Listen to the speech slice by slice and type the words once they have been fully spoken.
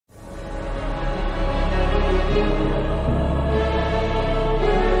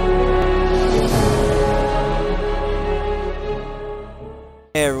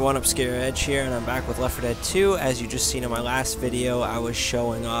everyone, Obscure Edge here, and I'm back with Left 4 Dead 2. As you just seen in my last video, I was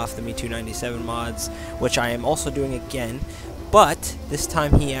showing off the Mitu97 mods, which I am also doing again, but this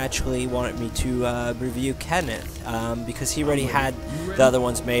time he actually wanted me to review Kenneth, because he already had the other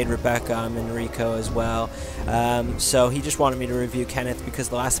ones made, Rebecca and Rico as well. So he just wanted me to review Kenneth because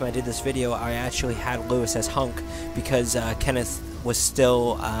the last time I did this video, I actually had Lewis as Hunk because Kenneth was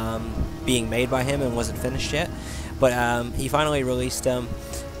still being made by him and wasn't finished yet. But he finally released him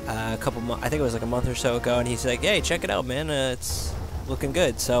a couple months, I think it was like a month or so ago, and he's like, hey, check it out, man, it's looking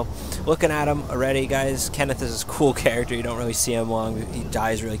good. So looking at him already, guys, Kenneth is a cool character. You don't really see him long, he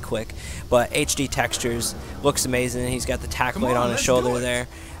dies really quick, but HD textures, looks amazing. He's got the tack blade on his shoulder there.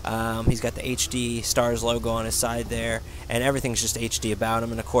 He's got the HD Stars logo on his side there, and everything's just HD about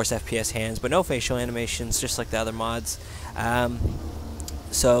him, and of course FPS hands, but no facial animations, just like the other mods.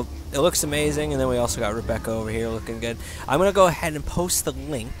 So it looks amazing, and then we also got Rebecca over here looking good. I'm going to go ahead and post the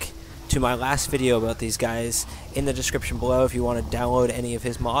link to my last video about these guys in the description below if you want to download any of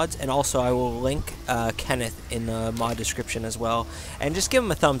his mods, and also I will link Kenneth in the mod description as well. And just give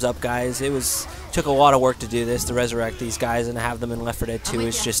him a thumbs up, guys. Took a lot of work to do this, to resurrect these guys and have them in Left 4 Dead 2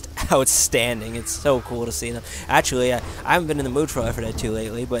 is just outstanding. It's so cool to see them. Actually, I haven't been in the mood for Left 4 Dead 2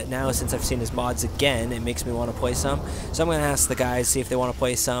 lately, but now since I've seen his mods again, it makes me want to play some. So I'm going to ask the guys, see if they want to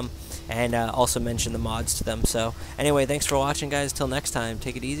play some, and also mention the mods to them. So anyway, thanks for watching, guys. Till next time,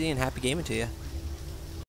 take it easy and happy gaming to you.